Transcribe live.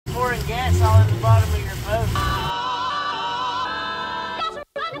pouring gas all in the bottom of your boat.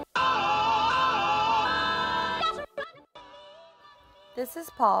 This is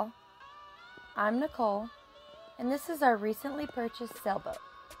Paul. I'm Nicole, and this is our recently purchased sailboat.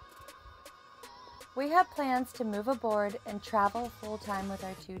 We have plans to move aboard and travel full-time with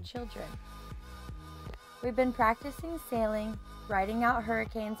our 2 children. We've been practicing sailing, riding out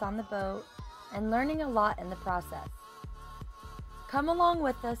hurricanes on the boat, and learning a lot in the process. Come along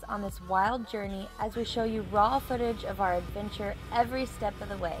with us on this wild journey as we show you raw footage of our adventure every step of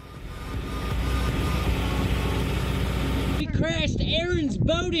the way. We crashed Aaron's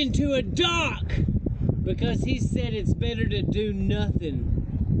boat into a dock because he said it's better to do nothing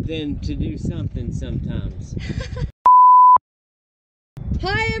than to do something sometimes.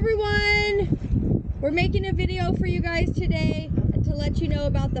 Hi everyone! We're making a video for you guys today to let you know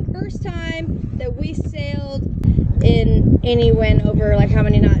about the first time that we sailed in any wind over, like, how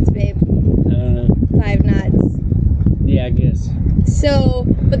many knots, babe? I don't know. 5 knots. Yeah, I guess. So,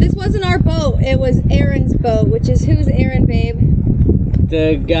 but this wasn't our boat, it was Aaron's boat, which is, who's Aaron, babe?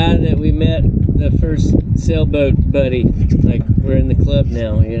 The guy that we met, the first sailboat buddy. Like, we're in the club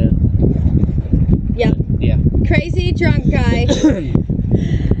now, you know? Yep. Yeah. Crazy drunk guy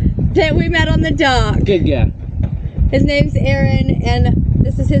that we met on the dock. Good guy. His name's Aaron, and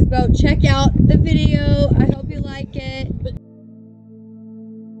this is his boat. Check out the video. I hope you like it.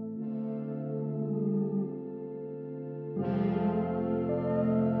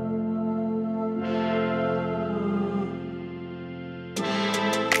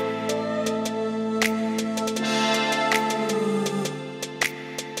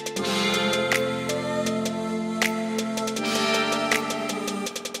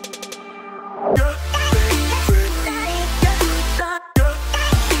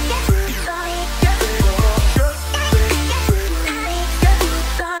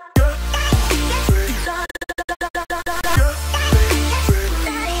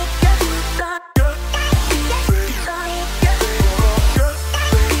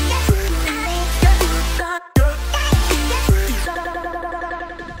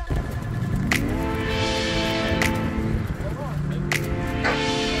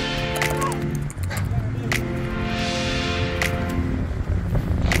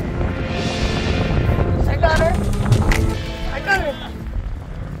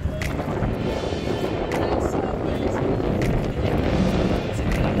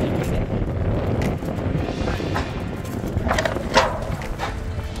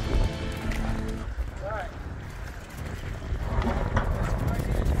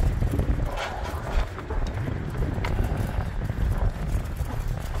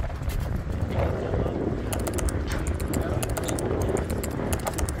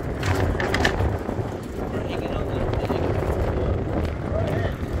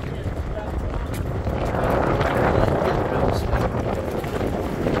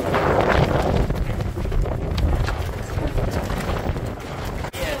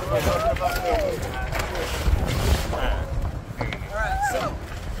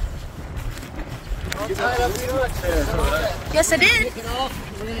 Yes, I did. Take it off,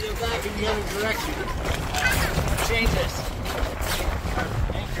 we're going to go back in the other direction. Change this.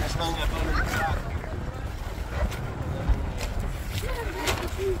 Anchor's hung up under the dock.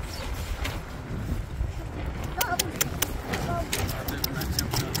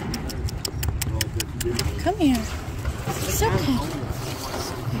 Come here. It's okay.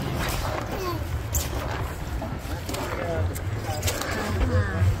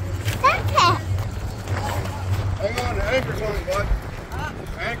 Hang on, the anchor's on, bud.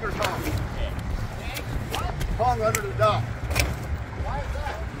 Anchor's on. Hung under the dock. Why is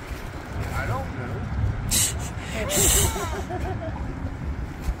that? I don't know.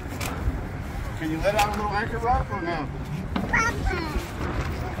 Can you let out a little anchor rope or no?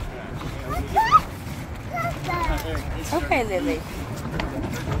 Okay, Lily.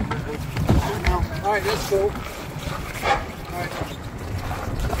 Alright, that's cool. Alright.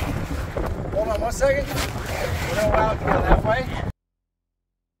 Hold on 1 second. We're going to allow it to go that way.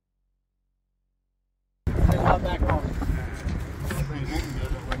 Then hop back on.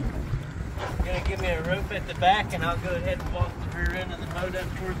 You're going to give me a rope at the back, and I'll go ahead and walk the rear end of the boat up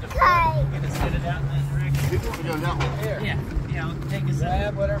toward the front. We're going to set it out in that direction. You want to go that way? Yeah, yeah, I'll take a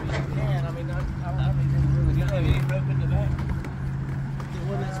Grab whatever you can. I mean, I don't have anything really You good. have any rope in the back? The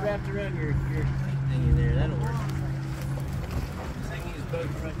one that's wrapped around your thingy there, that'll work. I can use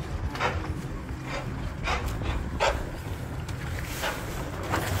both right now.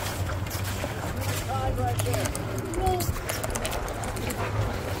 Tied right there.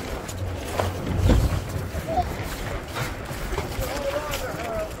 Hold on to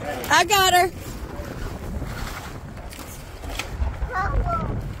her, okay? I got her.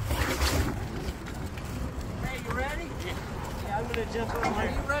 Hey, you ready? Yeah, I'm gonna jump on. Are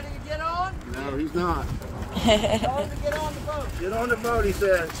you ready to get on? No, he's not. Tell him to get on the boat. Get on the boat, he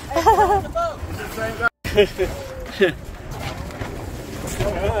says. Hey, get on the boat. He's the same guy.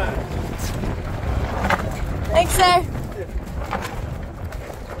 Thanks, sir.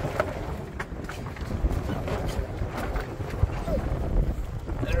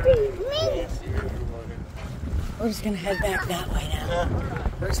 We're just gonna head back that way now.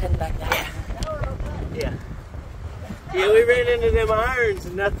 We're just heading back that way. Yeah. Yeah, we ran into them irons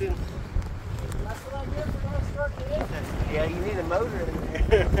and nothing. That's what I get for not starting the engine. Yeah, you need a motor in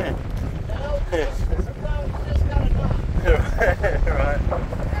there. Sometimes you just gotta know. Right.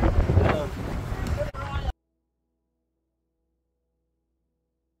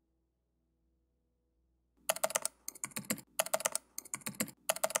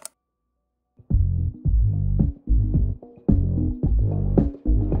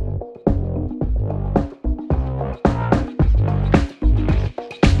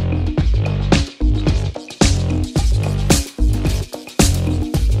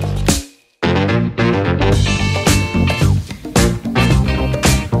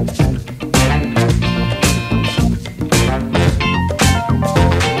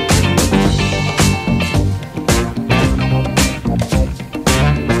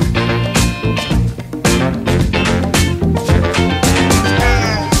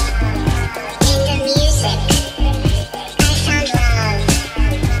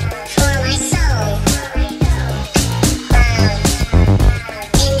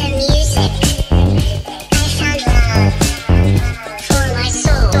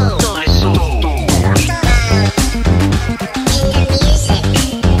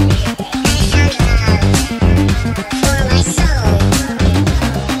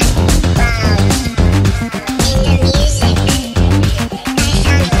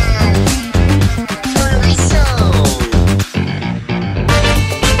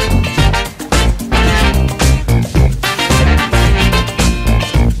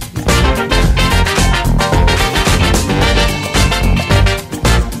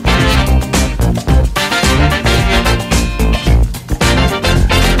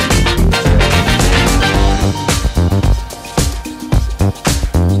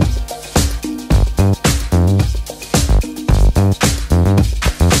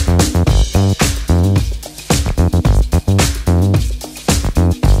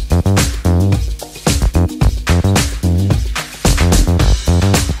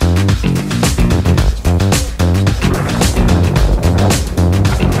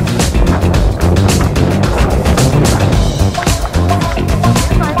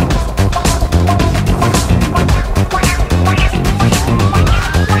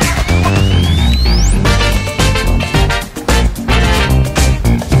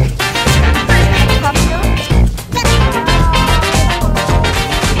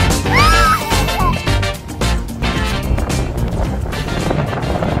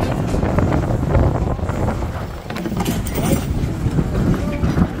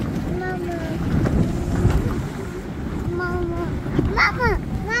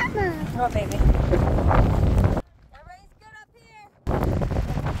 Oh, baby. Everybody's good up here.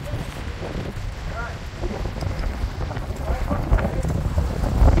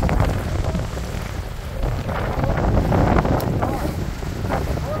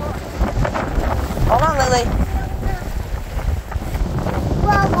 Hold on, Lily.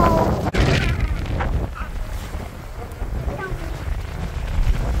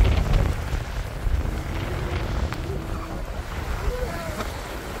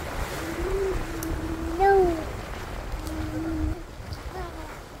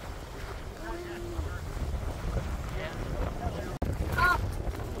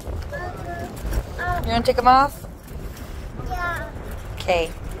 You want to take them off? Yeah.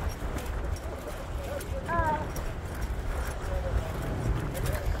 Okay.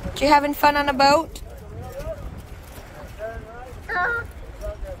 You having fun on a boat?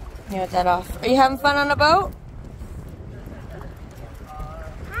 You want that off? Are you having fun on a boat?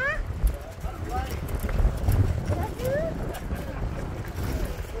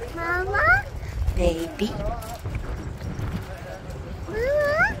 Mama? Baby.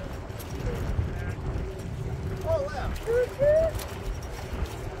 Mama?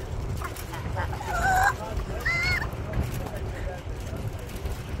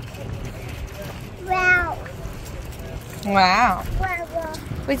 Wow. Wow. Wow.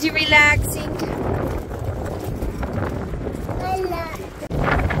 Was you relaxing? I love.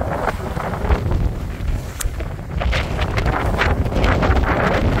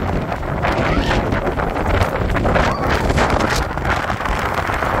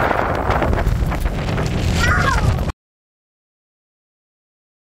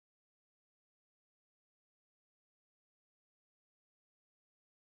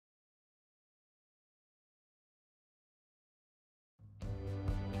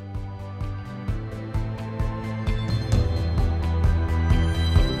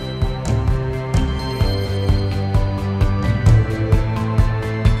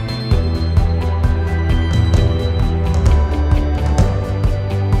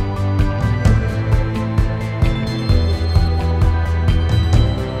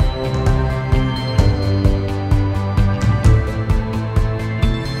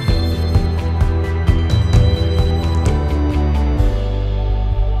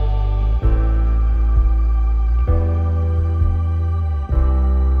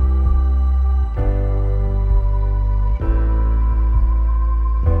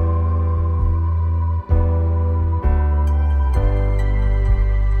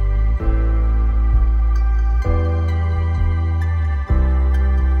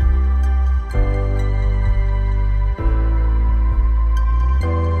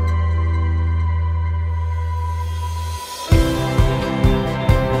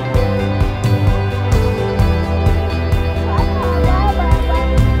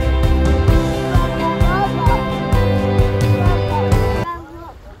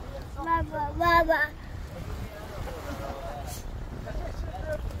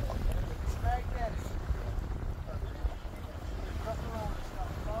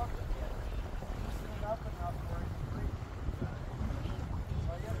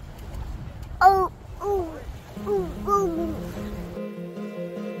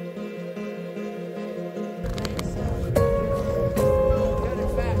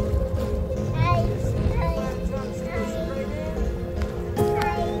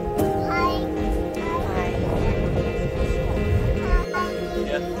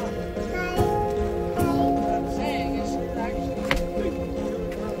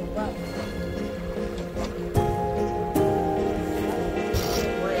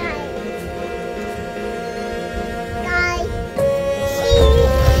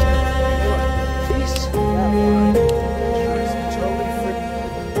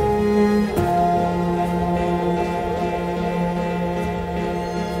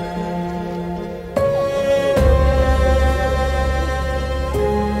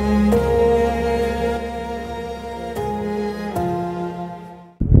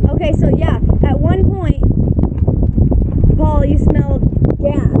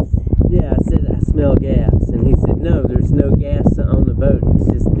 smell gas? And he said, no, there's no gas on the boat.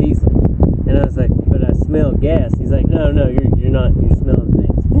 It's just diesel. And I was like, but I smell gas. He's like, no, you're not. You're smelling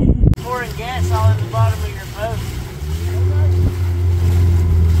things. Pouring gas all in the bottom of your boat.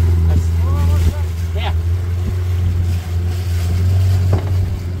 Yeah.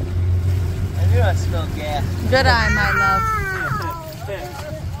 I knew I smelled gas. Good eye, my love.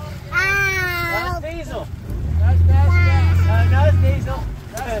 That's diesel. That's gas. No, it's diesel.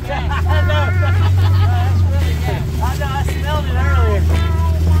 That's gas. I know. That's really gas. I know. I smelled it earlier.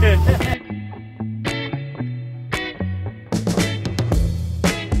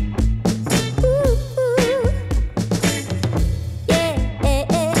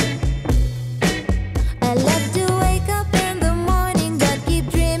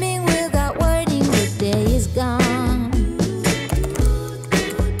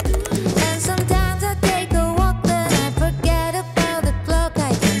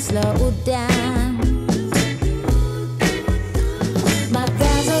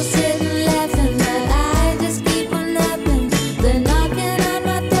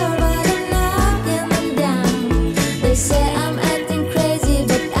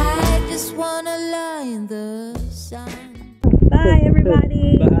 Bye,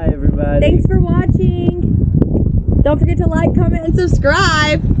 everybody. Bye, everybody. Thanks for watching. Don't forget to like, comment, and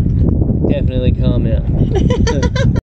subscribe. Definitely comment.